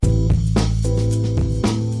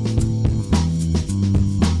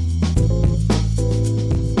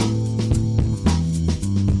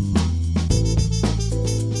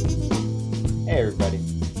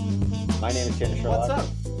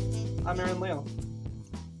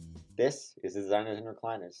This is Designers and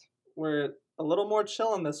Recliners We're a little more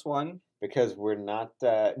chill in this one. because we're not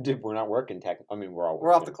we're not working tech. I mean, we're all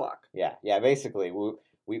We're off working. the clock. Yeah. Basically,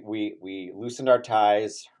 we loosened our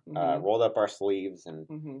ties, Mhm. rolled up our sleeves, and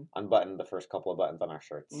Mhm. unbuttoned the first couple of buttons on our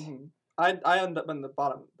shirts. Mhm. I end up in the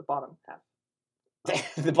bottom half.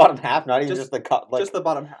 The bottom half, not even just Just- the cut. Like, Just the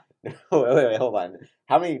bottom half. wait, hold on.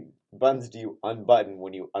 How many buttons do you unbutton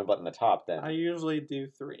when you unbutton the top? Then I usually do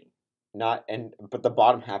 3. but the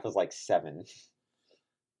bottom half is like 7.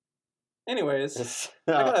 Anyways,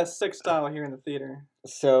 I got a 6 style here in the theater.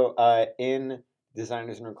 So, in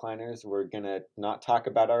Designers and Recliners, we're gonna not talk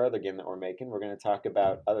about our other game that we're making. We're gonna talk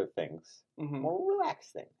about other things, Mhm. more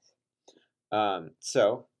relaxed things.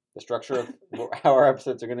 So the structure of how our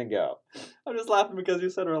episodes are gonna go I'm just laughing because you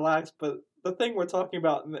said relax, but the thing we're talking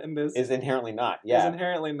about in this is inherently not. is Yeah,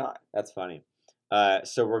 inherently not. that's funny.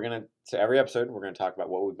 So every episode we're gonna talk about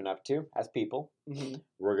what we've been up to as people. Mhm.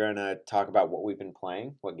 We're gonna talk about what we've been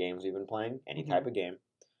playing, what games we've been playing, any type of game.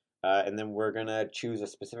 And then we're gonna choose a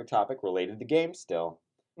specific topic related to games still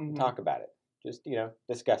and Mhm. talk about it. Just,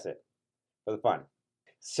 discuss it for the fun.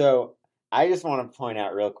 So I just want to point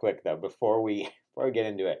out real quick though, before we get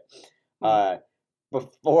into it.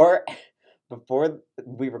 Before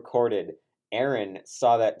we recorded, Aaron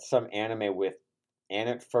saw that some anime with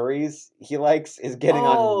furries he likes is getting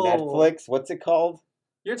Oh. on Netflix. What's it called?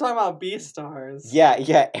 You're talking about Beastars.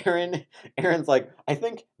 Yeah. Aaron's like, I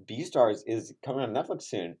think Beastars is coming on Netflix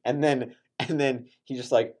soon, and then he's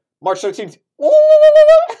just like, March 13th.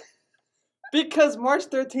 Because March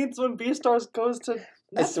 13th is when Beastars goes to Netflix.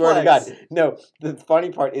 I swear to God, no. The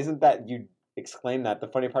funny part isn't that you exclaimed that. The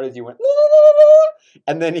funny part is you went,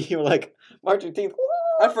 and then you were like, March 13th.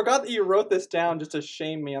 I forgot that you wrote this down just to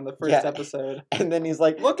shame me on the first episode. And then he's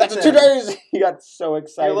like, Look that's at in 2 this. days. He got so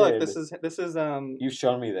excited. Hey, look, this is You've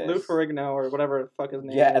shown me this. Lou Ferrigno or whatever the fuck his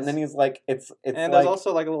name is. Yeah, and then he's like, it's and like, there's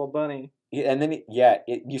also like a little bunny. and then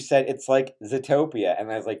you said it's like Zootopia,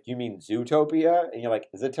 and I was like, you mean Zootopia? And you're like,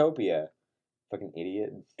 Zootopia. Fucking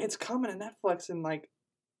idiot. It's coming to Netflix in like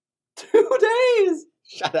 2 days.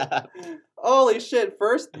 Shut up. Holy shit!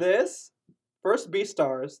 First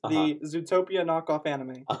Beastars, the Zootopia knockoff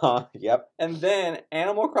anime. Yep. And then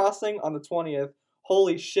Animal Crossing on the 20th.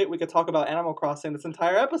 Holy shit, we could talk about Animal Crossing this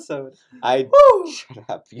entire episode. Woo! Shut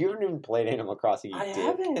up. You haven't even played Animal Crossing, I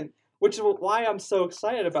haven't. Which is why I'm so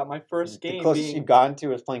excited about my first game. The closest you've gotten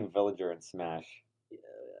to is playing Villager in Smash. Yeah,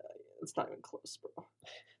 it's not even close, bro.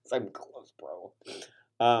 It's not even close, bro.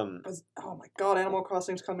 Oh my god, Animal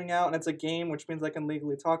Crossing's coming out, and it's a game, which means I can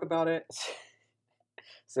legally talk about it.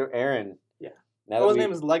 So, Aaron. Yeah. His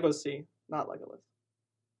name is Legacy, not Legolas.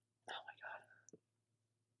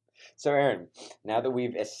 So, Aaron, now that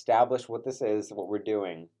we've established what this is, what we're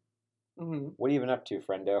doing, what have you been up to,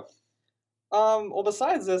 friendo? Well,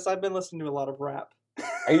 besides this, I've been listening to a lot of rap.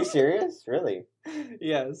 Are you serious? Really?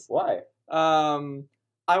 Yes. Why?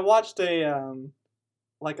 I watched a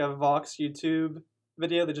Vox YouTube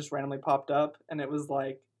video that just randomly popped up, and it was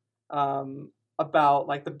like about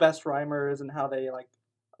like the best rhymers and how they like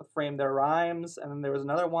frame their rhymes, and then there was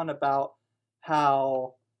another one about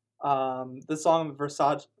how the song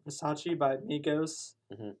Versace by Migos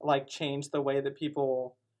like changed the way that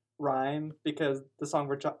people rhyme, because the song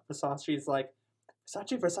Versace is like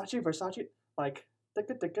Versace like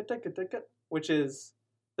which is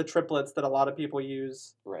the triplets that a lot of people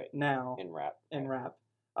use now in rap.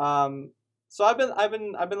 So I've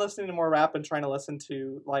been listening to more rap and trying to listen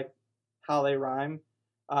to like how they rhyme,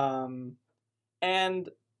 and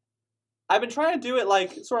I've been trying to do it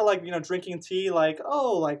like sort of like, drinking tea, like,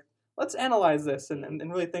 oh, like let's analyze this and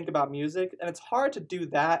really think about music, and it's hard to do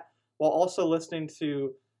that while also listening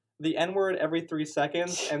to the N-word every 3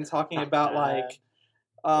 seconds and talking about like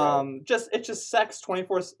it's just sex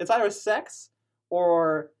 24. It's either sex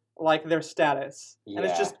or like their status, and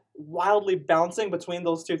it's just wildly bouncing between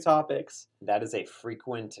those two topics. That is a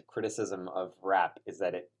frequent criticism of rap, is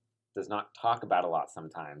that it does not talk about a lot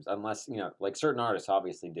sometimes, unless like certain artists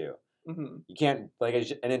obviously do. You can't, like,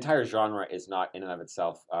 an entire genre is not in and of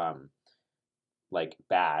itself like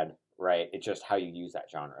bad, right? It's just how you use that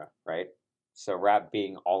genre, right? So rap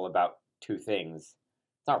being all about 2 things,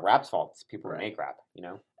 it's not rap's fault. It's people who make rap,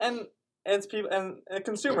 And it's people and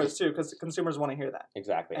consumers too, because consumers want to hear that.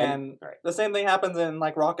 Exactly. And the same thing happens in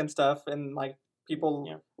like rock and stuff, and like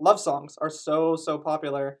people love songs are so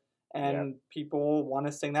popular, and people want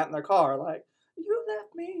to sing that in their car, like, you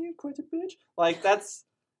left me, you crazy bitch. Like, that's,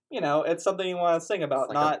 it's something you want to sing about,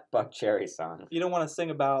 it's like not a Buck Cherry song. You don't want to sing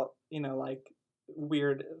about, like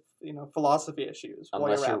weird, philosophy issues.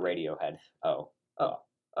 Unless you're Radiohead. Oh.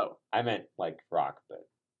 I meant like rock, but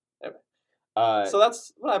So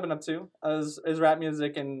that's what I've been up to is rap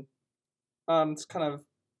music, and it's kind of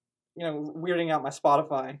weirding out my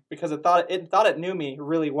Spotify because it thought it knew me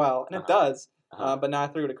really well, and it does. But now I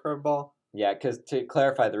threw it a curveball. Yeah, because to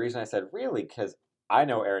clarify, the reason I said really, because I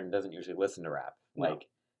know Aaron doesn't usually listen to rap. No. Like,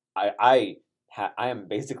 I am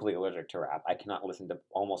basically allergic to rap. I cannot listen to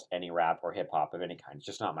almost any rap or hip hop of any kind. It's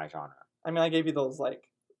just not my genre. I mean, I gave you those like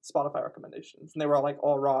Spotify recommendations, and they were all like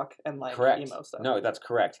all rock and like correct. emo stuff. No, that's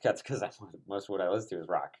correct. That's because most of what I listen to is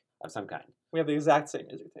rock of some kind. We have the exact same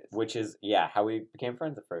music taste. Which is how we became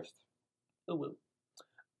friends at first. Ooh.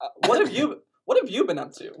 What have you been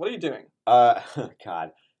up to? What are you doing?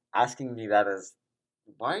 God, asking me that is,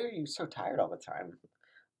 why are you so tired all the time?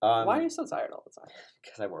 Why are you so tired all the time?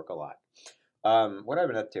 Because I work a lot. What have I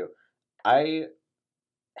been up to? I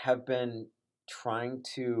have been trying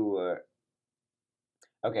to.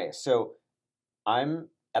 Okay, so I'm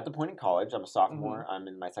at the point in college. I'm a sophomore. I'm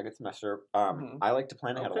in my second semester. I like to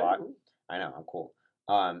plan ahead a lot. I know, I'm cool.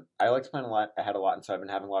 I like to plan ahead a lot, and so I've been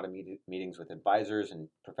having a lot of meetings with advisors and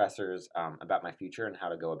professors about my future and how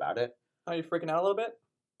to go about it. Are you freaking out a little bit?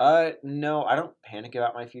 No, I don't panic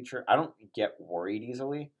about my future. I don't get worried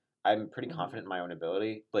easily. I'm pretty confident in my own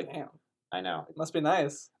ability. Like, damn. I know. It must be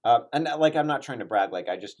nice. And like, I'm not trying to brag. Like,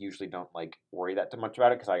 I just usually don't like worry that too much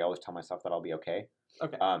about it because I always tell myself that I'll be okay.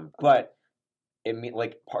 Okay. But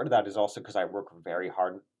part of that is also because I work very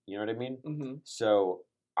hard. You know what I mean? Mm-hmm. So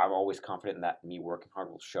I'm always confident that me working hard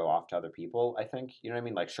will show off to other people. I think you know what I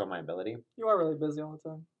mean, like show my ability. You are really busy all the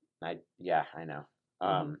time. I know.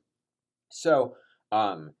 So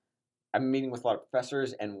I'm meeting with a lot of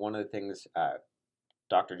professors, and one of the things,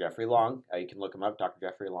 Dr. Jeffrey Long, you can look him up. Dr.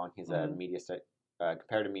 Jeffrey Long, he's a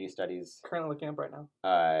comparative media studies. Currently looking up right now.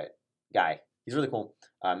 Guy. He's really cool.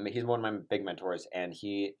 He's one of my big mentors, and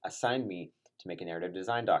he assigned me to make a narrative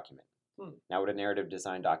design document. Now, what a narrative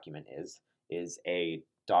design document is a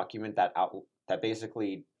document that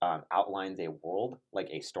basically outlines a world, like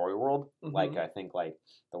a story world, like I think like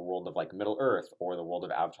the world of like Middle Earth or the world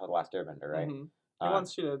of Avatar: The Last Airbender, right? He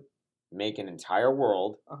wants you to make an entire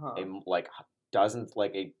world, a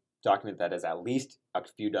document that is at least a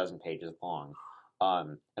few dozen pages long,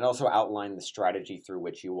 and also outline the strategy through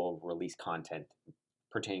which you will release content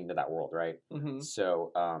pertaining to that world, right?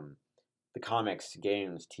 So the comics,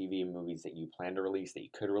 games, TV, movies that you plan to release, that you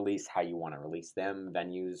could release, how you want to release them,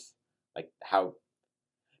 venues, like how.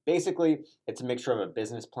 Basically, it's a mixture of a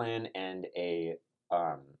business plan and a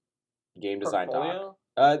game design doc.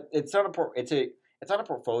 It's not a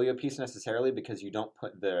portfolio piece necessarily because you don't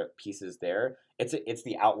put the pieces there. It's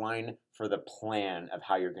the outline for the plan of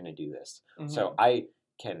how you're going to do this. So I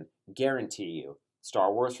can guarantee you,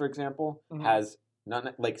 Star Wars, for example, has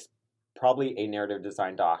not like probably a narrative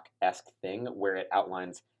design doc-esque thing where it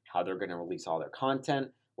outlines how they're going to release all their content,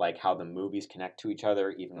 like how the movies connect to each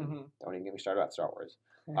other. Don't even get me started about Star Wars.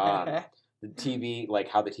 The TV, like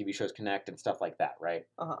how the TV shows connect and stuff like that, right?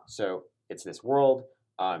 So it's this world.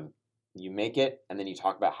 You make it, and then you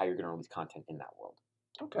talk about how you're going to release content in that world.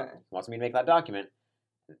 Okay. He wants me to make that document.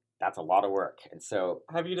 That's a lot of work, and so.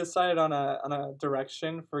 Have you decided on a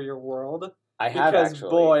direction for your world? I have because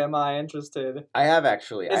actually. Boy, am I interested. I have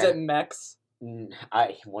actually. Is it mechs?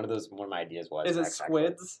 One of my ideas was. Is it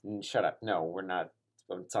squids? Shut up! No, we're not.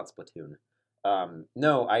 It's not Splatoon.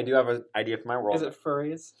 No, I do have an idea for my world. Is it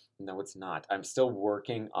furries? No, it's not. I'm still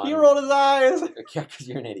working on. He rolled his eyes. Yeah, because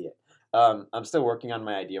you're an idiot. I'm still working on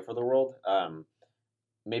my idea for the world.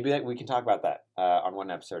 Maybe we can talk about that on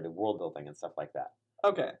one episode of world building and stuff like that.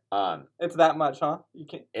 Okay. It's that much, huh? You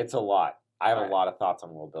can't. It's a lot. I have a lot of thoughts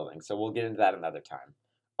on world building, so we'll get into that another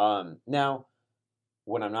time. Now,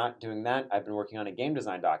 when I'm not doing that, I've been working on a game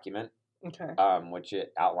design document. Okay. Which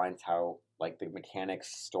it outlines how like the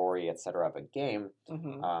mechanics, story, etc. of a game.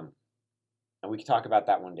 And we can talk about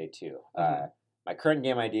that one day too. My current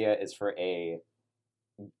game idea is for a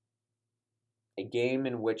game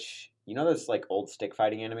in which those like old stick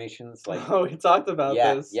fighting animations. Like we talked about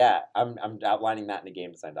this. Yeah, I'm outlining that in a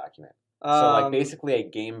game design document. So like basically a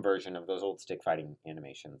game version of those old stick fighting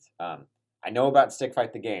animations. I know about Stick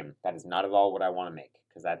Fight the game. That is not at all what I want to make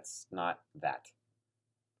because that's not that.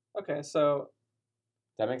 Okay, so.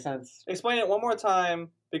 Does that make sense? Explain it one more time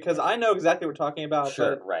because I know exactly what we're talking about.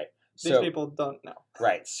 Sure, but right. These people don't know.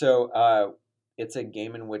 Right. So it's a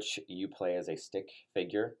game in which you play as a stick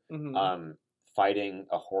figure, fighting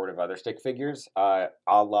a horde of other stick figures, a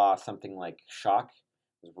la something like Shock.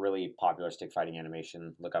 It's really popular stick fighting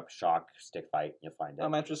animation. Look up Shock Stick Fight, you'll find it.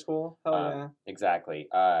 Elementary school? Hell yeah. Exactly.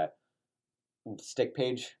 Stick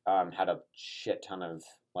Page had a shit ton of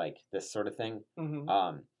like this sort of thing.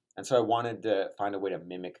 And so I wanted to find a way to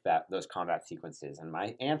mimic those combat sequences. And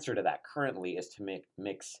my answer to that currently is to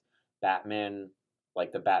mix Batman,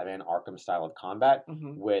 like the Batman Arkham style of combat,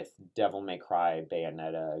 with Devil May Cry,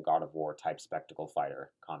 Bayonetta, God of War type spectacle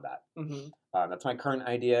fighter combat. That's my current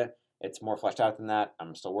idea. It's more fleshed out than that.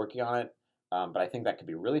 I'm still working on it. But I think that could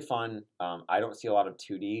be really fun. I don't see a lot of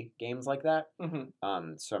 2D games like that.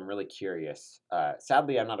 So I'm really curious.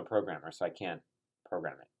 Sadly, I'm not a programmer, so I can't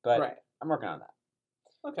program it. But I'm working on that.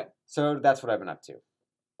 Okay. So that's what I've been up to.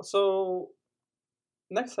 So,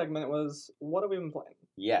 next segment was, what have we been playing?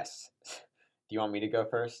 Yes. Do you want me to go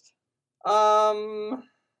first?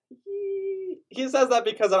 He says that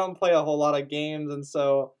because I don't play a whole lot of games, and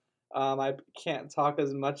so I can't talk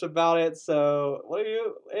as much about it. So, what have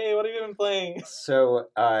you been playing? So,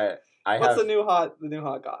 What's the new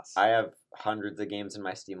hot goss? I have hundreds of games in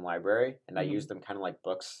my Steam library, and I use them kind of like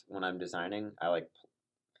books when I'm designing.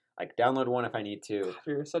 I download one if I need to. God,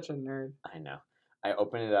 you're such a nerd. I know. I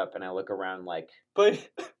open it up and I look around like. But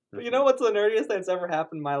you know what's the nerdiest that's ever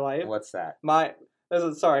happened in my life? What's that?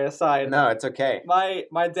 Sorry, aside. No, it's okay.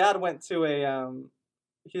 My dad went to a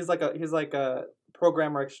he's like a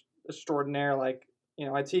programmer extraordinaire, like,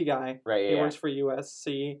 IT guy. Right. He works for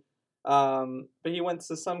USC. But he went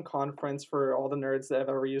to some conference for all the nerds that have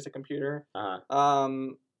ever used a computer.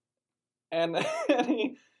 And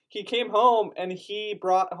he came home and he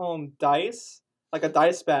brought home dice, like a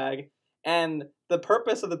dice bag. And the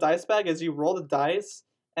purpose of the dice bag is you roll the dice,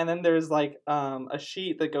 and then there's like a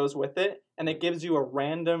sheet that goes with it, and it gives you a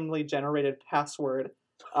randomly generated password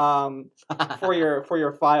for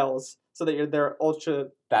your files, so that they're ultra.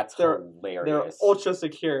 Hilarious. They're ultra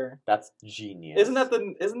secure. That's genius. Isn't that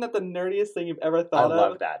the nerdiest thing you've ever thought of? I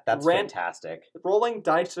love that. That's fantastic. Rolling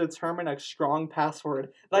dice to determine a strong password.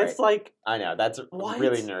 That's like. I know. That's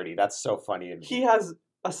really nerdy. That's so funny to me. He has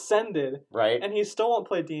ascended. Right. And he still won't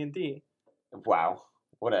play D&D. Wow.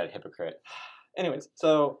 What a hypocrite. Anyways,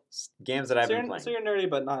 so games that I've been playing. So you're nerdy,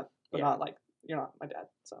 but not like you're not my dad.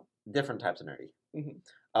 So different types of nerdy.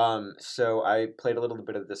 So I played a little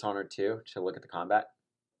bit of Dishonored 2 to look at the combat.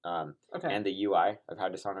 And the UI of how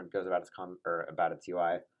Dishonored goes about its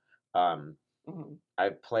UI. I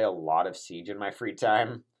play a lot of Siege in my free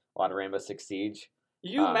time. A lot of Rainbow Six Siege.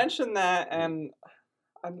 You mentioned that, and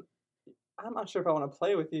I'm not sure if I want to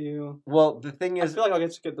play with you. Well, the thing is, I feel like I'll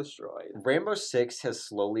get destroyed. Rainbow Six has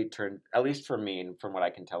slowly turned, at least for me, and from what I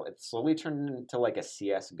can tell, it's slowly turned into like a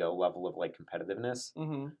CS:GO level of like competitiveness.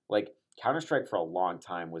 Like Counter-Strike for a long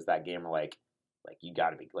time was that game where like you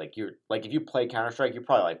gotta be like if you play Counter-Strike, you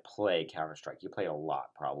probably like play Counter-Strike. You play it a lot,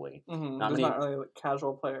 probably. Not really like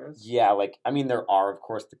casual players. Yeah, there are, of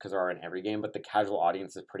course, because there are in every game, but the casual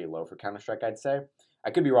audience is pretty low for Counter-Strike, I'd say. I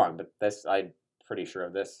could be wrong, but I'm pretty sure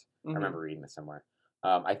of this. I remember reading this somewhere.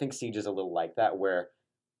 I think Siege is a little like that, where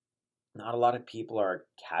not a lot of people are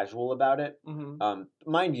casual about it.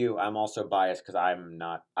 Mind you, I'm also biased because I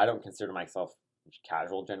don't consider myself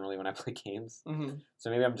casual generally when I play games. So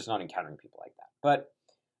maybe I'm just not encountering people like that. But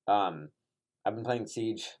I've been playing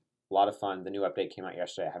Siege. A lot of fun. The new update came out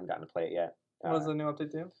yesterday. I haven't gotten to play it yet. What does the new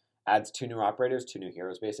update do? Adds 2 new operators, 2 new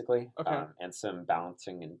heroes, basically. Okay. And some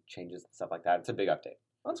balancing and changes and stuff like that. It's a big update.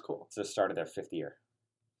 That's cool. It's the start of their 5th year.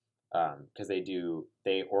 Because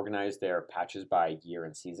they organize their patches by year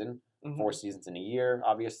and season. 4 seasons in a year,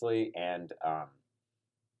 obviously, and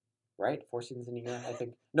right, 4 seasons in a year, I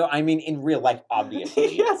think. No, I mean in real life,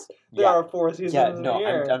 obviously. Yes, there are 4 seasons. Yeah, in a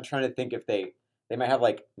year. I'm trying to think if they might have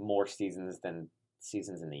like more seasons than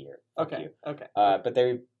seasons in the year. Okay. But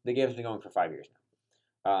the game's been going for 5 years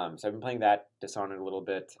now. So I've been playing that, Dishonored a little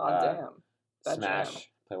bit. Oh damn.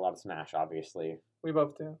 Smash. Play a lot of Smash, obviously. We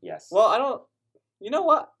both do. Yes. Well, I don't. You know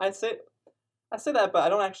what? I say that, but I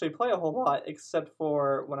don't actually play a whole lot except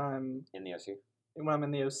for when I'm in the OC. When I'm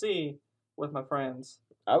in the OC with my friends.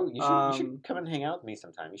 Oh, you should come and hang out with me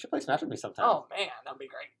sometime. You should play Smash with me sometime. Oh man, that'd be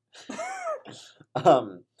great.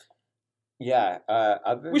 Yeah.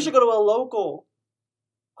 We should go to a local.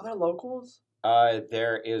 Are there locals?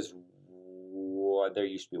 There used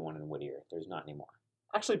to be one in Whittier. There's not anymore.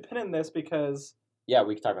 Actually, pin in this because. Yeah,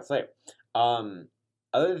 we can talk about this later.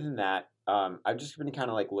 Other than that, I've just been kind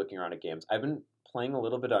of like looking around at games. I've been playing a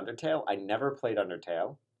little bit of Undertale. I never played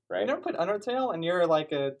Undertale, right? You never played Undertale, and you're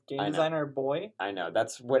like a game designer boy? I know.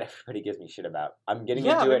 That's what everybody gives me shit about. I'm getting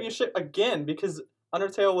into it. Yeah, you should again, because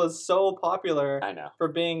Undertale was so popular. I know. For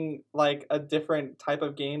being like a different type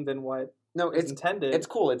of game than what it's intended. It's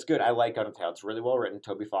cool. It's good. I like Undertale. It's really well written.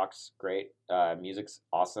 Toby Fox, great. Music's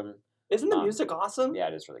awesome. Isn't the music awesome? Yeah,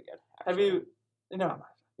 it is really good. Actually. Have you... No.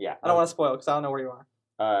 Yeah. I don't want to spoil because I don't know where you are.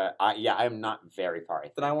 I am not very far.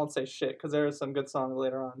 Then I won't say shit because there are some good songs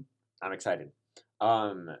later on. I'm excited.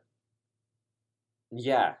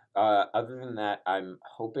 Yeah. Other than that, I'm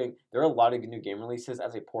hoping there are a lot of new game releases.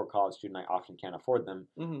 As a poor college student, I often can't afford them.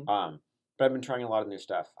 But I've been trying a lot of new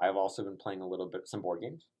stuff. I've also been playing a little bit some board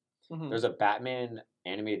games. There's a Batman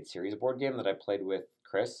animated series board game that I played with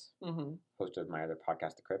Chris, host of my other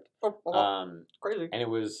podcast, The Crypt. Crazy. And it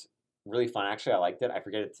was really fun. Actually, I liked it. I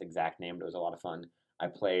forget its exact name, but it was a lot of fun. I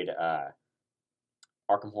played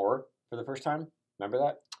Arkham Horror for the first time. Remember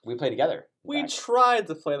that? We played together. We tried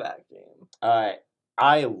to play that game.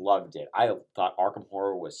 I loved it. I thought Arkham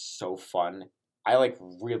Horror was so fun. I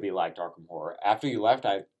really liked Arkham Horror. After you left,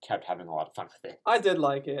 I kept having a lot of fun with it. I did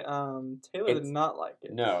like it. Taylor did not like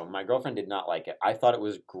it. No, my girlfriend did not like it. I thought it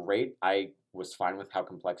was great. I was fine with how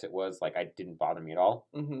complex it was. Like, it didn't bother me at all.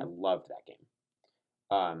 I loved that game.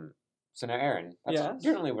 So now, Aaron, that's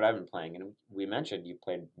generally what I've been playing. And we mentioned we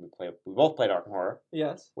both played Arkham Horror.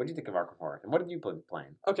 Yes. What did you think of Arkham Horror? And what have you been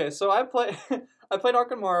playing? Okay, so I played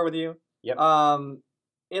Arkham Horror with you. Yep.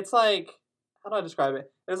 It's like, how do I describe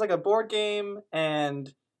it? It's like a board game,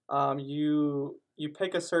 and you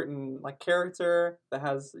pick a certain character that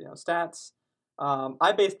has stats.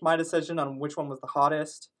 I based my decision on which one was the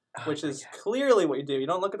hottest, which is clearly what you do. You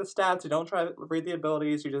don't look at the stats. You don't try to read the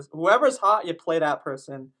abilities. You just whoever's hot, you play that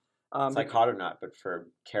person. It's like Hot or Not, but for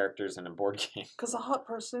characters in a board game. Because a hot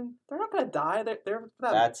person, they're not gonna die. They're for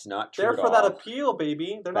that. That's not true. They're for that appeal,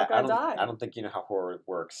 baby. They're not gonna die. I don't think you know how horror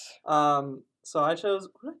works. So I chose.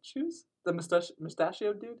 What did I choose? The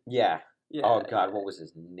mustachio dude. Yeah. Oh God, what was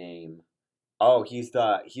his name? Oh, he's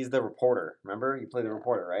the reporter. Remember, you played the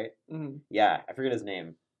reporter, right? Mm-hmm. Yeah, I forget his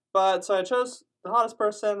name. But so I chose the hottest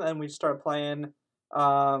person, and we started playing.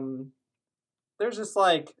 There's just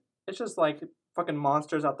it's just fucking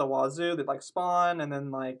monsters out the wazoo that spawn, and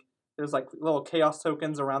then there's little chaos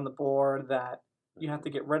tokens around the board that you have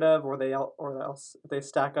to get rid of, or else if they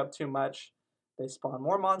stack up too much, they spawn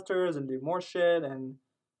more monsters and do more shit. And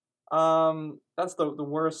that's the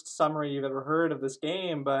worst summary you've ever heard of this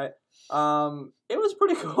game, but it was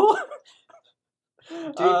pretty cool.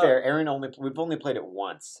 To be fair, Aaron we've only played it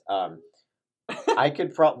once. I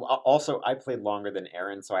could also I played longer than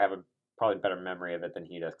Aaron, so I have probably better memory of it than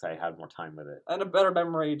he does because I had more time with it. And a better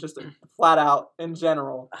memory, just flat out in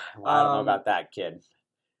general. Well, I don't know about that, kid.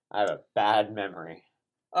 I have a bad memory.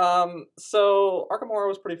 So Arkham Horror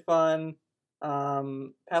was pretty fun.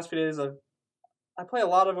 Past few days I play a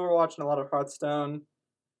lot of Overwatch and a lot of Hearthstone.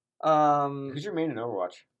 Who's your main in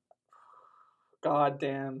Overwatch? God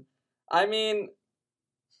damn. I mean,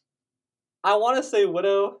 I want to say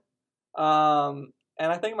Widow. And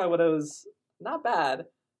I think my Widow's not bad,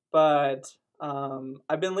 but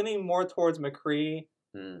I've been leaning more towards McCree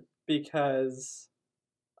because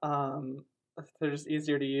they're just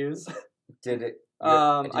easier to use.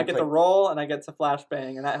 I get to roll and I get to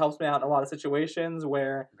flashbang, and that helps me out in a lot of situations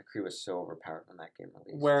where McCree was so overpowered when that game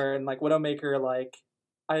released. Where in Widowmaker,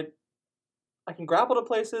 I can grapple to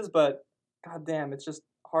places, but goddamn, it's just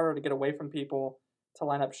harder to get away from people to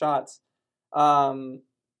line up shots. So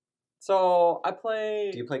I play.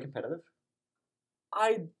 Do you play competitive?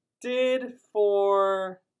 I did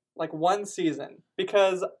for one season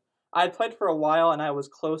because I played for a while and I was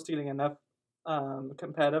close to getting enough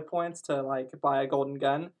competitive points to buy a golden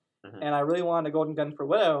gun, and I really wanted a golden gun for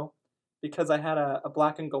Widow because I had a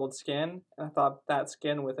black and gold skin, and I thought that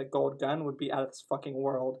skin with a gold gun would be out of this fucking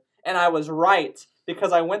world. And I was right,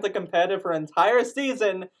 because I went to competitive for an entire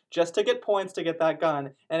season just to get points to get that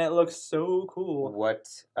gun, and it looks so cool. Where'd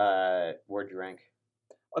you rank?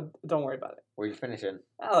 Don't worry about it. Where'd you finish in?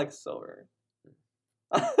 I like silver.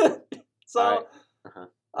 So,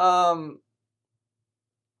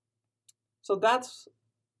 so that's,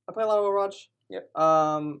 I play a lot of Overwatch. Yep.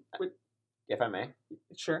 If I may.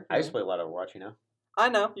 Sure. I used to play a lot of Overwatch, I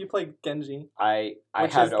know. You play Genji. I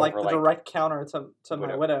which had is the direct counter to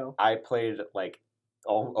my Widow. I played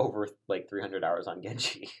over 300 hours on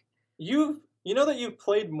Genji. You know that you've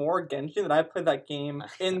played more Genji than I played that game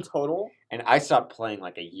in total? And I stopped playing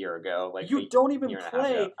a year ago. You don't even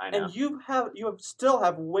play, I know. And you still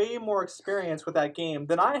have way more experience with that game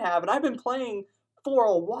than I have, and I've been playing for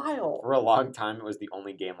a while. For a long time, it was the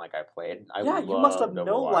only game I played. You must have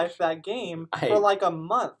no-lifed that game for a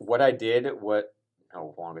month. What I did, no,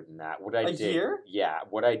 longer than that. A year? Yeah.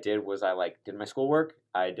 What I did was I did my schoolwork.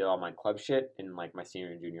 I did all my club shit in my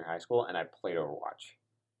senior and junior high school, and I played Overwatch.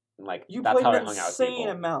 And you that's played how an I hung out with people. insane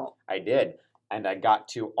amount. I did, and I got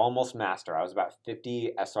to almost master. I was about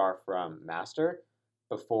 50 SR from master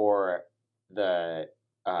before the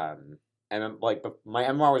and my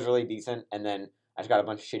MMR was really decent, and then I just got a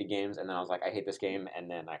bunch of shitty games, and then I was like, I hate this game,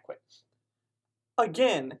 and then I quit.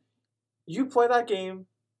 Again, you play that game.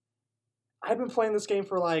 I've been playing this game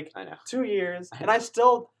for like I know. 2 years, and I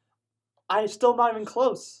still not even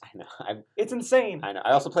close. I know. It's insane. I know.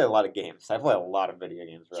 I also play a lot of games. I play a lot of video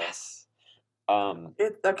games, bro. Yes.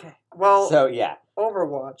 Okay. Well. So yeah.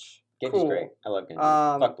 Overwatch. Genji's cool. Great. I love Genji.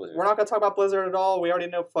 Fuck Blizzard. We're not gonna talk about Blizzard at all. We already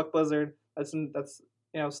know fuck Blizzard. That's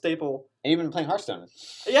staple. And even playing Hearthstone.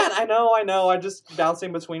 Yeah, I know. I'm just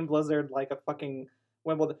bouncing between Blizzard like a fucking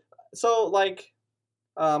Wimbledon. So like,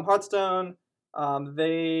 Hearthstone,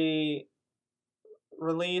 they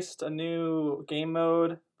released a new game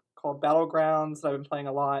mode called Battlegrounds that I've been playing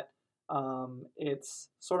a lot. It's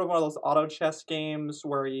sort of one of those auto chess games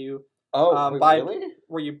where you really?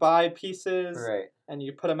 Where you buy pieces right. and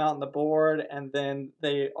you put them out on the board, and then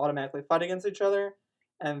they automatically fight against each other,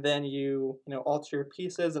 and then you alter your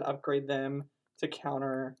pieces and upgrade them to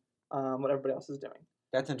counter what everybody else is doing.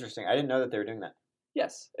 That's interesting. I didn't know that they were doing that.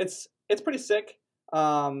 Yes, it's pretty sick.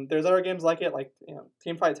 There's other games like it, like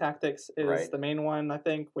Teamfight Tactics is the main one, I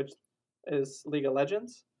think, which is League of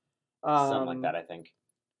Legends. Something like that, I think.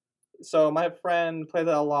 So my friend plays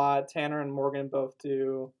that a lot. Tanner and Morgan both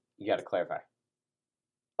do. You got to clarify.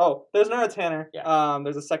 Oh, there's another Tanner. Yeah.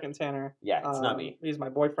 There's a second Tanner. Yeah, it's not me. He's my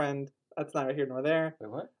boyfriend. That's neither here nor there. Wait,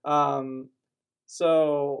 what?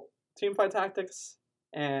 So Teamfight Tactics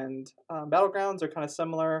and Battlegrounds are kind of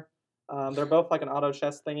similar. They're both like an auto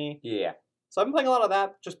chess thingy. Yeah. So I've been playing a lot of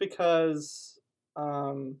that just because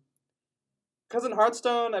in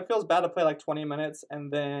Hearthstone, it feels bad to play like 20 minutes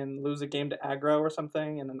and then lose a game to aggro or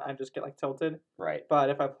something, and then I just get like tilted. Right. But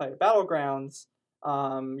if I play Battlegrounds,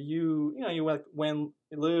 you like win,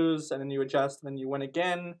 you lose, and then you adjust, and then you win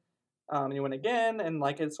again, and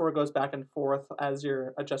like it sort of goes back and forth as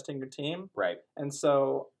you're adjusting your team. Right. And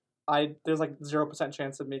so there's like 0%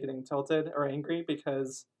 chance of me getting tilted or angry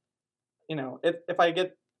because, if I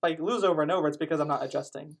lose over and over, it's because I'm not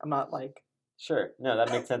adjusting. I'm not like. Sure. No,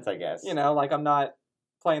 that makes sense, I guess. Like I'm not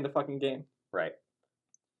playing the fucking game. Right.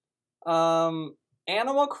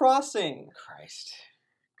 Animal Crossing. Christ.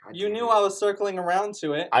 God, you knew I was circling around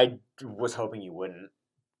to it. I was hoping you wouldn't.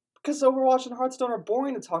 Because Overwatch and Hearthstone are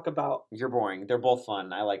boring to talk about. You're boring. They're both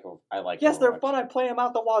fun. I like. Yes, Overwatch. They're fun. I play them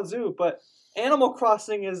out the wazoo. But Animal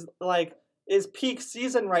Crossing is peak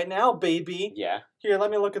season right now, baby. Yeah. Here,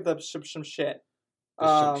 let me look at some shit.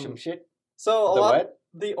 Some shit. So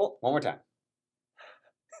One more time.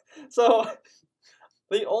 So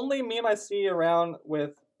the only meme I see around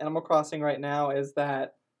with Animal Crossing right now is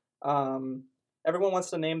that everyone wants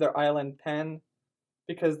to name their island Pen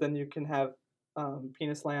because then you can have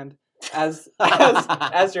Penis Land as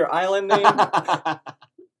your island name. I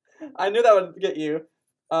knew that would get you.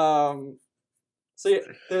 So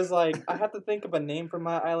there's I have to think of a name for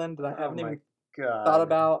my island that I haven't even thought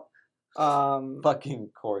about. Fucking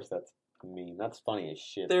course, that's mean. That's funny as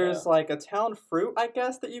shit. There's a town fruit, I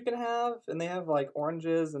guess, that you can have, and they have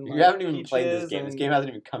oranges and you haven't even played this game. This game hasn't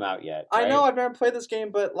even come out yet. Right? I know I've never played this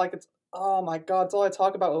game, but it's oh my god, it's all I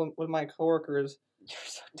talk about with my coworkers. You're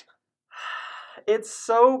so dumb. It's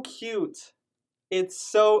so cute. It's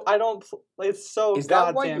so It's so. Is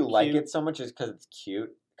that why you cute. like it so much? Is because it's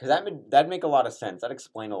cute? Because that'd make a lot of sense. That'd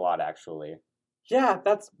explain a lot, actually. Yeah,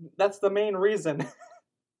 that's the main reason.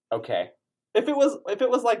 Okay. If it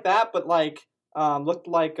was like that, but looked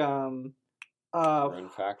like Rune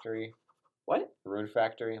Factory. What? Rune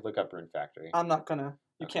Factory. Look up Rune Factory. I'm not gonna.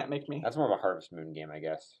 You can't make me. That's more of a Harvest Moon game, I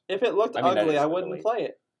guess. If it looked ugly, I wouldn't play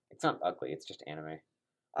it. It's not ugly. It's just anime.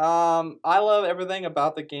 I love everything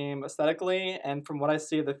about the game aesthetically, and from what I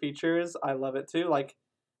see of the features, I love it too. Like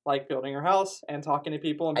building your house and talking to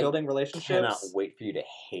people and building relationships. I cannot wait for you to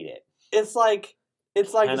hate it. It's like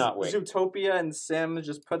Zootopia and Sims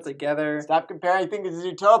just put together. Stop comparing things to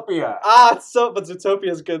Zootopia. But Zootopia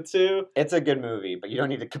is good too. It's a good movie, but you don't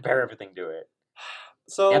need to compare everything to it.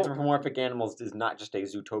 So anthropomorphic animals is not just a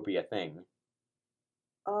Zootopia thing.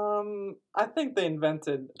 I think they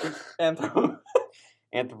invented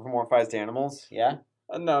anthropomorphized animals. Yeah.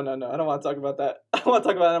 No. I don't want to talk about that. I want to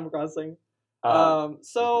talk about Animal Crossing. I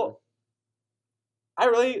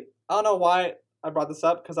don't know why I brought this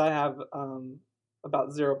up because I have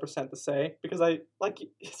about 0% to say because I like you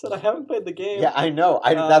said I haven't played the game. Yeah, I know.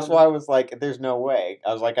 That's why I was like, "There's no way."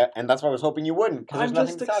 I was like, and that's why I was hoping you wouldn't because there's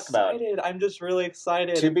nothing to talk about. I'm just really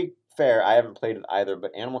excited. To be fair, I haven't played it either,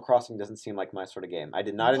 but Animal Crossing doesn't seem like my sort of game. I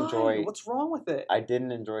did not enjoy. What's wrong with it? I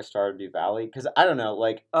didn't enjoy Stardew Valley because I don't know,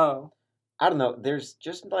 I don't know. There's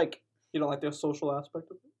just you don't like the social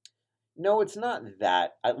aspect of it. No, it's not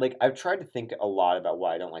that. I've tried to think a lot about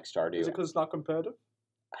why I don't like Stardew. Is it because it's not competitive?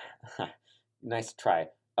 Nice try.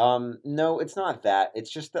 No, it's not that.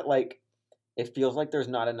 It's just that it feels like there's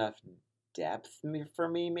not enough depth for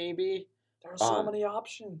me. Maybe There are so many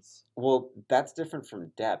options. Well, that's different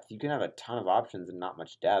from depth. You can have a ton of options and not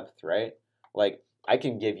much depth, right? Like, I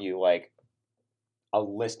can give you, like, a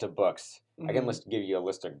list of books. Mm-hmm. I can give you a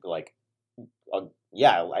list of, like, I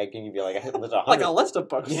can give you, like, a list of 100. Like a list of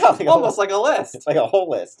books? Yeah. Like almost like a list. It's like a whole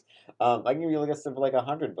list. I can give you a list of, like,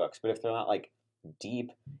 100 books, but if they're not, like,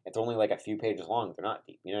 deep, it's only, like, a few pages long. They're not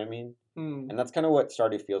deep. You know what I mean? And that's kind of what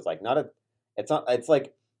Stardew feels like. It's,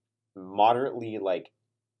 like, moderately, like,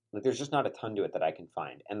 there's just not a ton to it that I can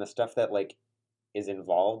find. And the stuff that, like, is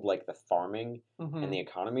involved, like the farming and the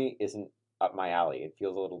economy, isn't up my alley. It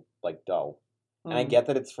feels a little, like, dull. And I get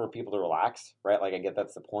that it's for people to relax, right? Like, I get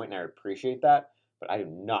that's the point, and I appreciate that. But I do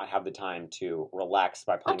not have the time to relax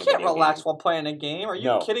by playing a video game. I can't relax while playing a game. Are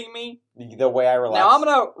you kidding me? The way I relax... Now I'm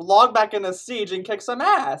going to log back into Siege and kick some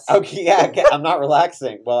ass. Okay, yeah, I'm not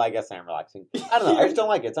relaxing. Well, I guess I am relaxing. I don't know. I just don't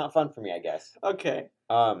like it. It's not fun for me, I guess. Okay.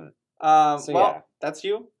 So, yeah. That's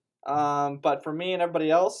you. But for me and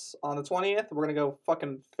everybody else, on the 20th, we're going to go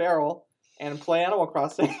fucking feral and play Animal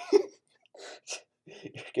Crossing.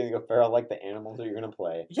 You're going to go feral like the animals that you're going to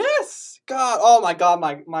play. Yes! God. Oh my god,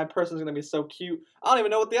 my person's going to be so cute. I don't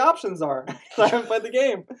even know what the options are. I haven't played the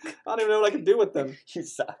game. I don't even know what I can do with them. You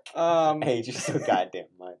suck. I hate you so goddamn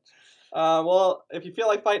much. Well, if you feel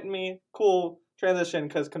like fighting me, cool, transition,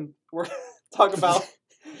 because we're talking about...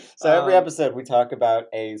 So every episode we talk about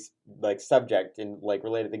a subject in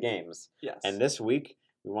related to games. Yes. And this week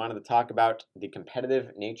we wanted to talk about the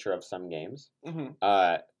competitive nature of some games. Mm-hmm.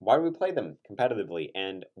 Why do we play them competitively,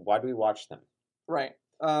 and why do we watch them? Right.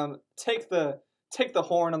 Take the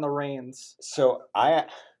horn and the reins. So why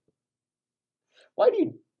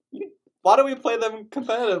do we play them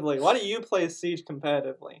competitively? Why do you play Siege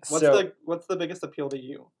competitively? What's the biggest appeal to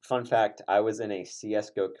you? Fun fact: I was in a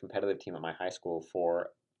CS:GO competitive team at my high school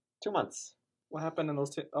for 2 months. What happened in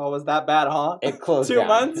those 2? Oh, was that bad, huh? It closed 2 down.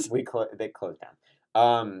 months? They closed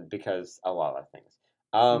down. Because a lot of things.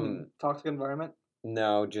 Toxic environment?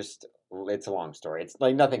 No, just it's a long story. It's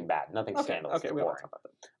like nothing bad, nothing scandalous. Okay, we won't talk about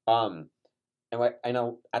that. And I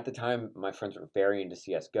know at the time my friends were very into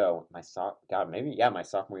CS:GO. My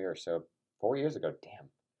sophomore year, so 4 years ago. Damn.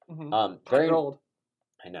 Mm-hmm. Very old.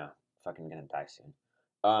 I know. Fucking gonna die soon.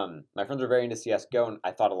 My friends were very into CS:GO, and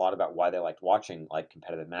I thought a lot about why they liked watching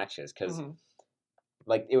competitive matches, because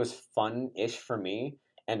it was fun-ish for me.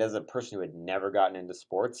 And as a person who had never gotten into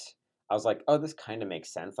sports, I was like, oh, this kind of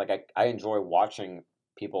makes sense. Like I enjoy watching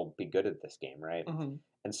people be good at this game, right? Mm-hmm.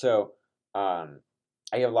 And so I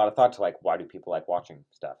give a lot of thought to why do people like watching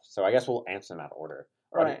stuff. So I guess we'll answer them out of order.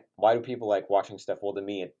 Right. Why do people like watching stuff? Well, to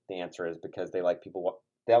me, the answer is because they like people.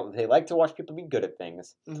 They like to watch people be good at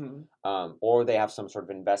things, or they have some sort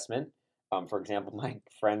of investment. For example, my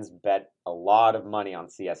friends bet a lot of money on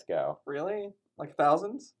CS:GO. Really? Like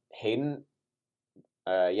thousands? Hayden.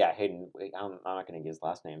 Hayden. I'm not going to give his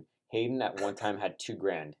last name. Hayden at one time had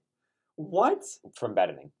 $2,000. What? From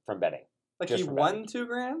betting. Like he won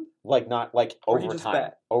 $2,000? Not over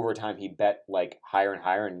time. Over time, he bet higher and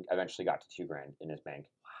higher, and eventually got to $2,000 in his bank,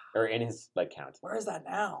 or in his account. Where is that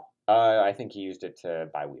now? I think he used it to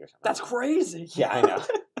buy weed or something. That's crazy. Yeah, I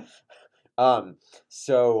know.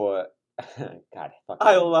 So, God,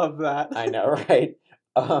 I love that. I know, right?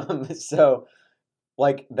 So,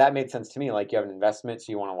 that made sense to me. You have an investment,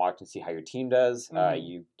 so you want to watch and see how your team does.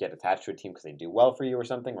 You get attached to a team because they do well for you or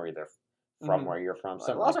something, or either from where you're from,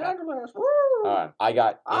 something Los like that. Angeles, woo!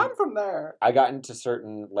 I'm from there. I got into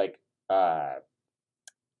certain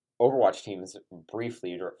Overwatch teams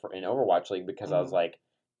briefly in Overwatch League because I was like,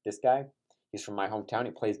 this guy, he's from my hometown.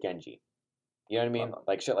 He plays Genji. You know what I mean?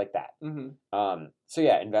 Shit like that. Mm-hmm. So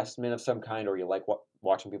yeah, investment of some kind, or you like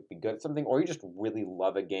watching people be good at something, or you just really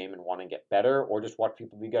love a game and want to get better, or just watch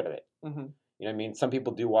people be good at it. Mm-hmm. You know what I mean? Some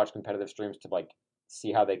people do watch competitive streams to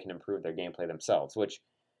see how they can improve their gameplay themselves, which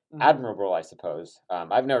admirable, I suppose.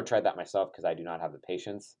 I've never tried that myself because I do not have the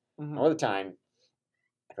patience or the time.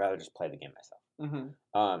 I'd rather just play the game myself.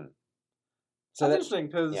 Mm-hmm. So that's interesting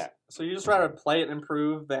because so you just rather play it and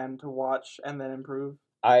improve than to watch and then improve.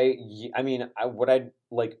 I mean,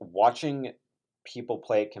 watching people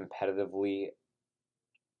play it competitively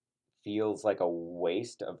feels like a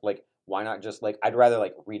waste of why not just I'd rather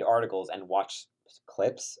read articles and watch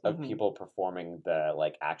clips of people performing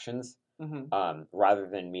the actions rather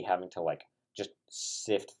than me having to just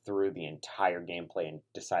sift through the entire gameplay and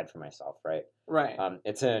decide for myself, right? Right.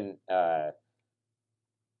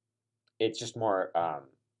 It's just more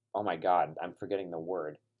oh my god, I'm forgetting the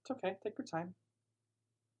word. It's okay, take your time.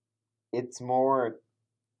 It's more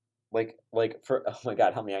for oh my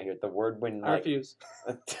god, help me out here. The word when I refuse.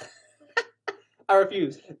 I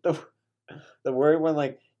refuse. The word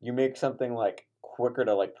when you make something quicker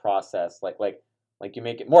to like process, like you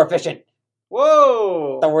make it more efficient.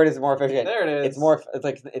 Whoa! The word is more efficient. There it is. It's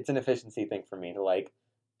like it's an efficiency thing for me to like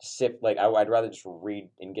sit. Like I'd rather just read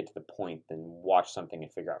and get to the point than watch something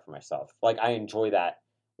and figure out for myself. Like I enjoy that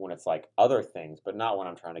when it's like other things, but not when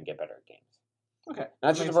I'm trying to get better at games. Okay, and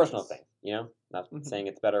that's just a personal sense. thing, you know. Not saying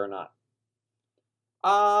it's better or not.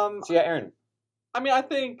 So yeah, Aaron. I mean, I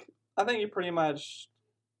think you pretty much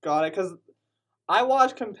got it because I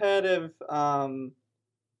watch competitive.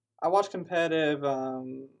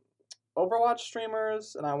 Overwatch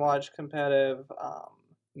streamers and I watch competitive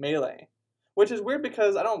Melee, which is weird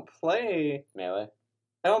because I don't play Melee.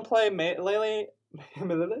 I don't play Melee.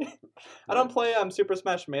 I don't play Super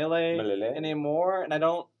Smash Melee anymore, and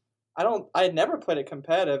I never played it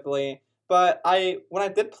competitively. But when I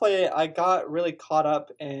did play it, I got really caught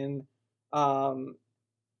up in the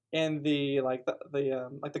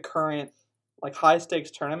the current like high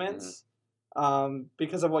stakes tournaments.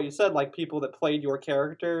 Because of what you said, like people that played your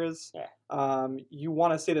characters, you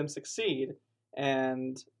want to see them succeed,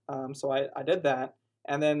 and so I did that,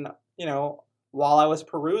 and then while I was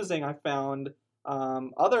perusing, I found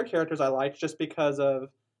other characters I liked just because of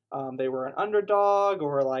they were an underdog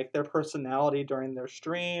or like their personality during their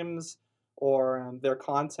streams or their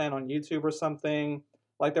content on YouTube or something.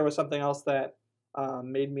 Like there was something else that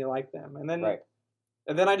made me like them, and then. Right.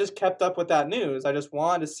 And then I just kept up with that news. I just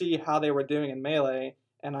wanted to see how they were doing in Melee,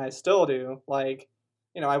 and I still do. Like,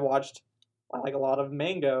 I watched like a lot of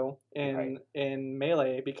Mango in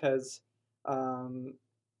Melee because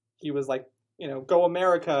he was like, Go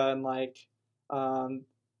America, and like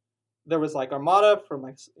there was like Armada from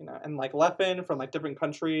like and like Leffen from like different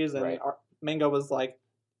countries, and Mango was like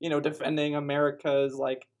defending America's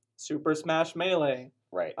like Super Smash Melee.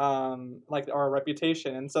 Right. Like our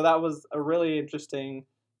reputation, and so that was a really interesting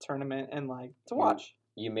tournament and like to watch.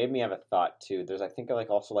 You made me have a thought too. There's I think like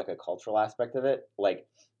also like a cultural aspect of it, like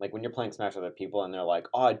when you're playing Smash with other people and they're like,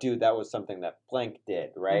 oh dude, that was something that Blank did,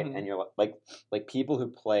 right? And you're like people who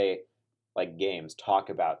play like games talk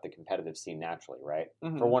about the competitive scene naturally, right?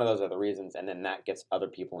 For one of those other reasons, and then that gets other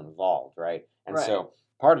people involved, right? And so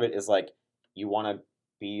part of it is like you want to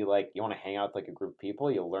be like you want to hang out with like a group of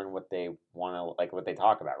people, you'll learn what they want to like what they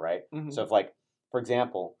talk about, right? So if like for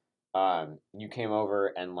example you came over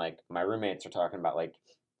and like my roommates are talking about like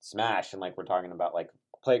Smash and like we're talking about like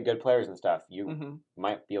good players and stuff, you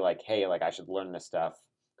might be like, hey, like I should learn this stuff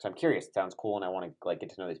because I'm curious, it sounds cool and I want to like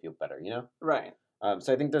get to know these people better, right?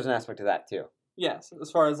 So I think there's an aspect of that too. Yes,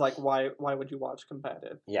 as far as like why would you watch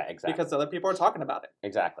competitive? Yeah, exactly, because other people are talking about it.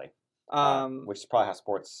 Exactly. Which is probably how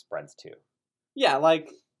sports spreads too. Yeah, like,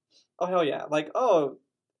 oh hell yeah, like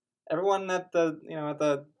everyone at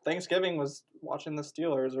the Thanksgiving was watching the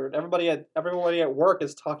Steelers, or everybody at work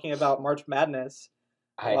is talking about March Madness.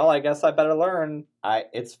 I guess I better learn.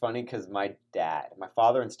 It's funny because my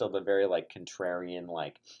father instilled a very like contrarian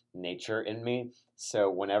like nature in me. So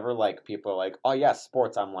whenever like people are like, oh yeah,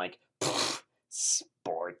 sports, I'm like,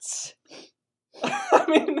 sports. I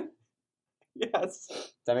mean. Yes.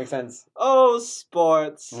 Does that make sense? Oh,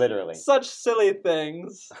 sports. Literally. Such silly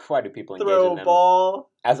things. Why do people engage in them? Throw a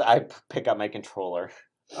ball. As I pick up my controller.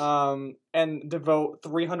 And devote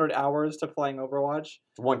 300 hours to playing Overwatch.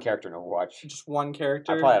 One character in Overwatch. Just one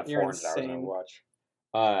character? I probably have 400 hours in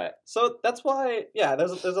Overwatch. So that's why, yeah,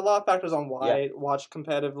 there's a lot of factors on why I watch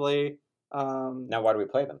competitively. Now, why do we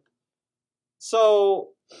play them? So,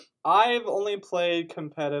 I've only played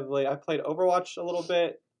competitively. I played Overwatch a little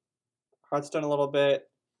bit. Hearthstone a little bit,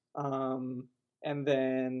 and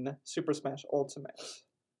then Super Smash Ultimate.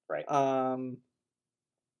 Right.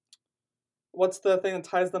 What's the thing that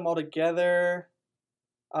ties them all together?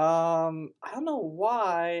 I don't know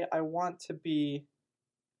why I want to be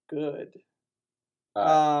good. If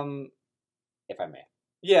I may.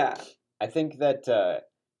 Yeah. I think that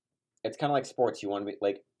it's kind of like sports. You want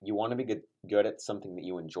to be good at something that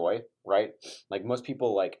you enjoy, right? Like most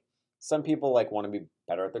people like. Some people like want to be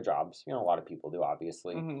better at their jobs. A lot of people do,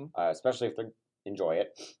 obviously, especially if they enjoy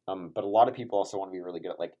it. But a lot of people also want to be really good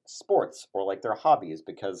at like sports or like their hobbies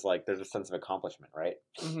because like there's a sense of accomplishment, right?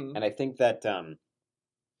 And I think that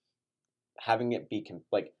having it be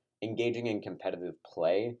like engaging in competitive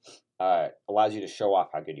play allows you to show off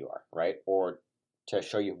how good you are, right? Or to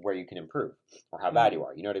show you where you can improve or how bad you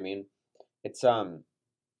are. You know what I mean? It's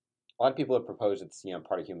a lot of people have proposed it's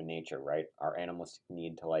part of human nature, right? Our animalistic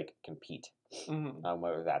need to like compete,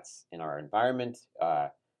 whether that's in our environment,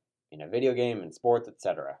 in a video game, in sports,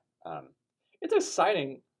 etc. It's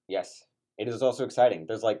exciting. Yes, it is also exciting.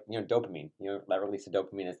 There's like dopamine. That release of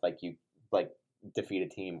dopamine is like you like defeat a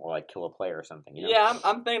team or like kill a player or something. Yeah,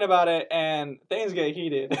 I'm thinking about it, and things get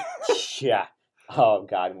heated. Yeah, Oh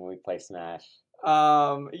God, when we play Smash.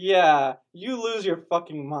 Yeah, you lose your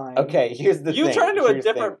fucking mind. Okay, here's the thing. You turn into a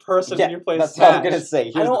different person when you play Smash. That's what I was gonna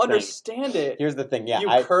say. I don't understand it. Here's the thing. Yeah,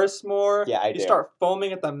 you curse more. Yeah, I do. You start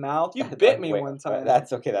foaming at the mouth. You bit me one time.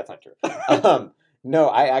 That's okay. That's not true. No,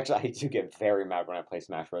 I do get very mad when I play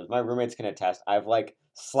Smash Bros. My roommates can attest. I've like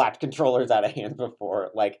slapped controllers out of hands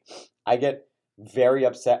before. Like I get very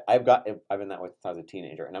upset. I've been that way since I was a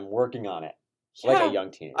teenager, and I'm working on it. Yeah, like a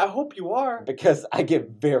young teenager. I hope you are. Because I get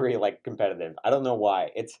very like competitive. I don't know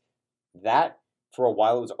why. It's that for a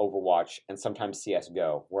while it was Overwatch and sometimes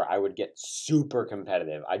CS:GO where I would get super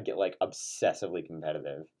competitive. I'd get like obsessively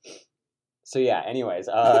competitive. So yeah, anyways,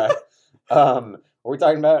 what are we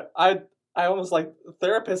talking about? I almost like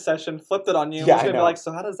therapist session flipped it on you. Yeah, I was gonna be like,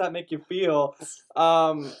 so how does that make you feel?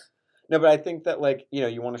 No, but I think that like,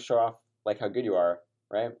 you want to show off like how good you are,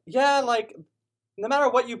 right? Yeah, like no matter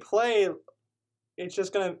what you play, it's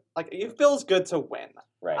just gonna like it feels good to win.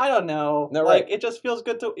 Right. I don't know. No, like right. it just feels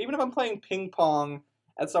good to even if I'm playing ping pong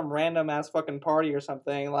at some random ass fucking party or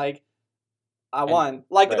something, like I won.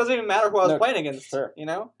 Like right. It doesn't even matter who I was playing against. Sure. You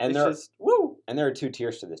know? And it's just woo. And there are two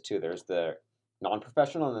tiers to this too. There's the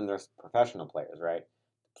non-professional and then there's professional players, right?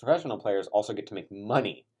 Professional players also get to make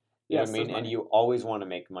money. You know what I mean? And you always want to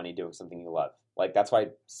make money doing something you love. Like that's why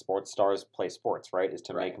sports stars play sports, right? Is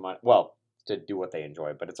to make money. Well, to do what they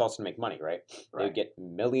enjoy, but it's also to make money, right? They get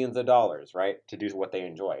millions of dollars, right, to do what they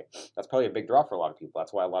enjoy. That's probably a big draw for a lot of people.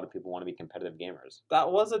 That's why a lot of people want to be competitive gamers.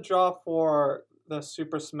 That was a draw for the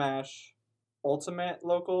Super Smash Ultimate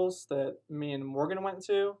locals that me and Morgan went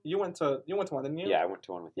to. You went to one, didn't you? Yeah, I went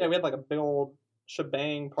to one with you. Yeah, we had like a big old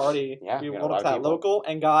shebang party. Yeah, we went up to that local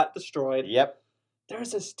and got destroyed. Yep.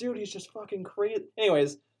 There's this dude. He's just fucking crazy.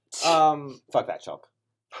 Anyways, fuck that Shulk.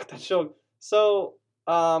 Fuck that Shulk. So,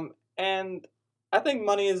 and I think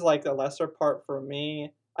money is like the lesser part for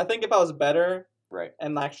me. I think if I was better, right,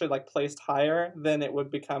 and actually like placed higher, then it would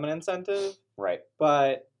become an incentive. Right.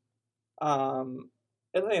 But, I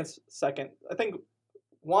think it's second. I think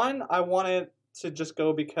one, I wanted to just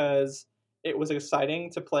go because it was exciting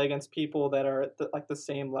to play against people that are at like the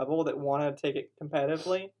same level that want to take it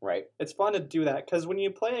competitively. Right. It's fun to do that because when you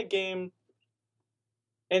play a game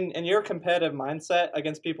in your competitive mindset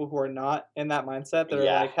against people who are not in that mindset, that are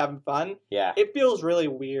like having fun, it feels really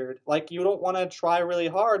weird. Like you don't want to try really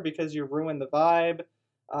hard because you ruin the vibe,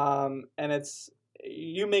 and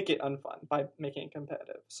you make it unfun by making it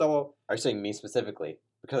competitive. So are you saying me specifically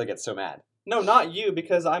because I get so mad? No, not you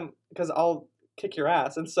because I'll kick your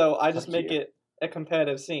ass, and so I just make it a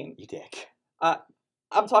competitive scene. You dick.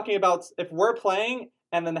 I'm talking about if we're playing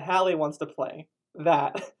and then Hallie wants to play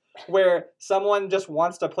that. Where someone just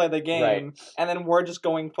wants to play the game, and then we're just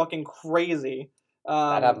going fucking crazy.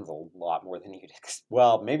 That happens a lot more than you'd expect.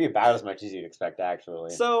 Well, maybe about as much as you'd expect, actually.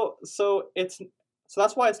 So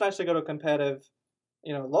that's why it's nice to go to a competitive,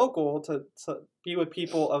 local to be with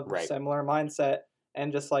people of similar mindset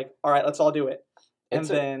and just like, all right, let's all do it. And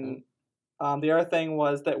then the other thing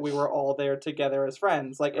was that we were all there together as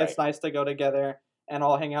friends. Like it's nice to go together and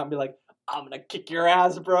all hang out and be like, I'm gonna kick your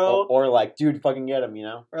ass, bro. Or like, dude, fucking get him,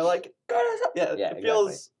 Or like, it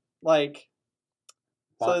feels like.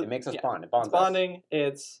 It makes us bond. It bonds it's bonding.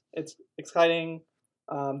 Us. It's exciting.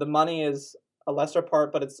 The money is a lesser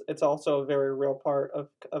part, but it's also a very real part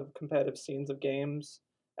of competitive scenes of games,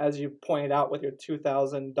 as you pointed out with your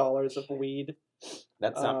 $2,000 of weed.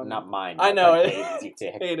 That's not mine. I know it.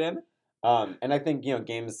 Hayden. And I think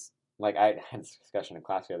games like I had this discussion in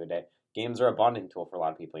class the other day. Games are a bonding tool for a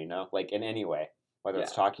lot of people, like in any way, whether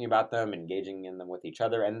it's talking about them, engaging in them with each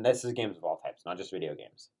other, and this is games of all types, not just video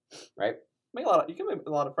games, right? You can make a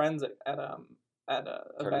lot of friends at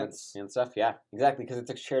events and stuff. Yeah, exactly, because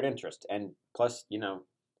it's a shared interest, and plus,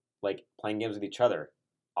 like playing games with each other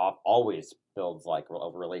always builds like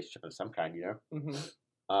a relationship of some kind,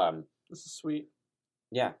 Mm-hmm. This is sweet.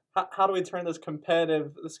 Yeah. How do we turn this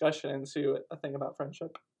competitive discussion into a thing about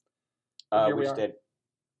friendship? We just did.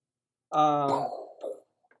 So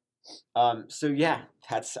yeah,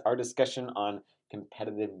 that's our discussion on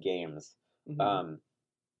competitive games. Mm-hmm.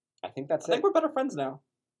 I think that's it. I think we're better friends now.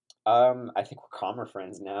 I think we're calmer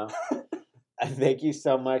friends now. Thank you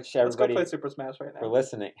so much, everybody. Let's go play Super Smash right now. For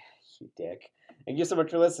listening. You dick. Thank you so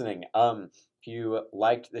much for listening. If you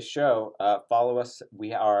liked the show, follow us.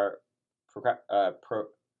 We are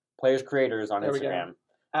Players Creators on Instagram.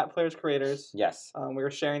 At Players Creators. Yes. We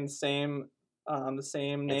are sharing the same name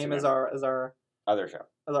Instagram. as our other show.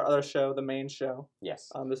 As our other show, the main show.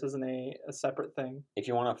 Yes. This isn't a separate thing. If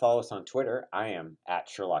you want to follow us on Twitter, I am at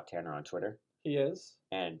Sherlock Tanner on Twitter. He is.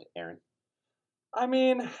 And Aaron. I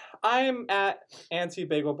mean, I'm at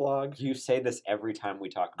anti-bagel-blog. You say this every time we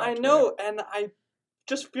talk about Twitter. know, and I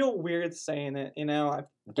just feel weird saying it, you know?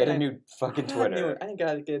 Get a new fucking Twitter. I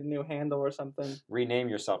gotta get a new handle or something. Rename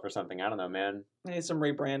yourself or something. I don't know, man. I need some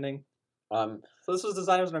rebranding. So this was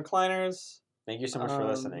Designers and Recliners. Thank you so much for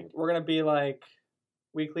listening. We're gonna be like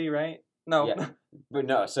weekly, right? No. Yeah. But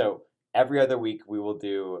no, so every other week we will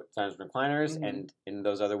do Designers and Recliners, and in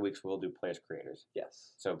those other weeks we'll do Players Creators.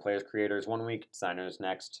 Yes. So Players Creators 1 week, Designers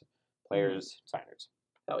next, Players, Designers.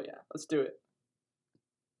 Hell yeah. Let's do it.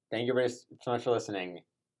 Thank you very so much for listening.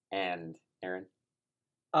 And Aaron?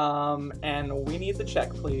 And we need the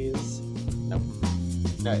check, please. No,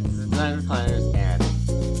 it's Designers and Recliners and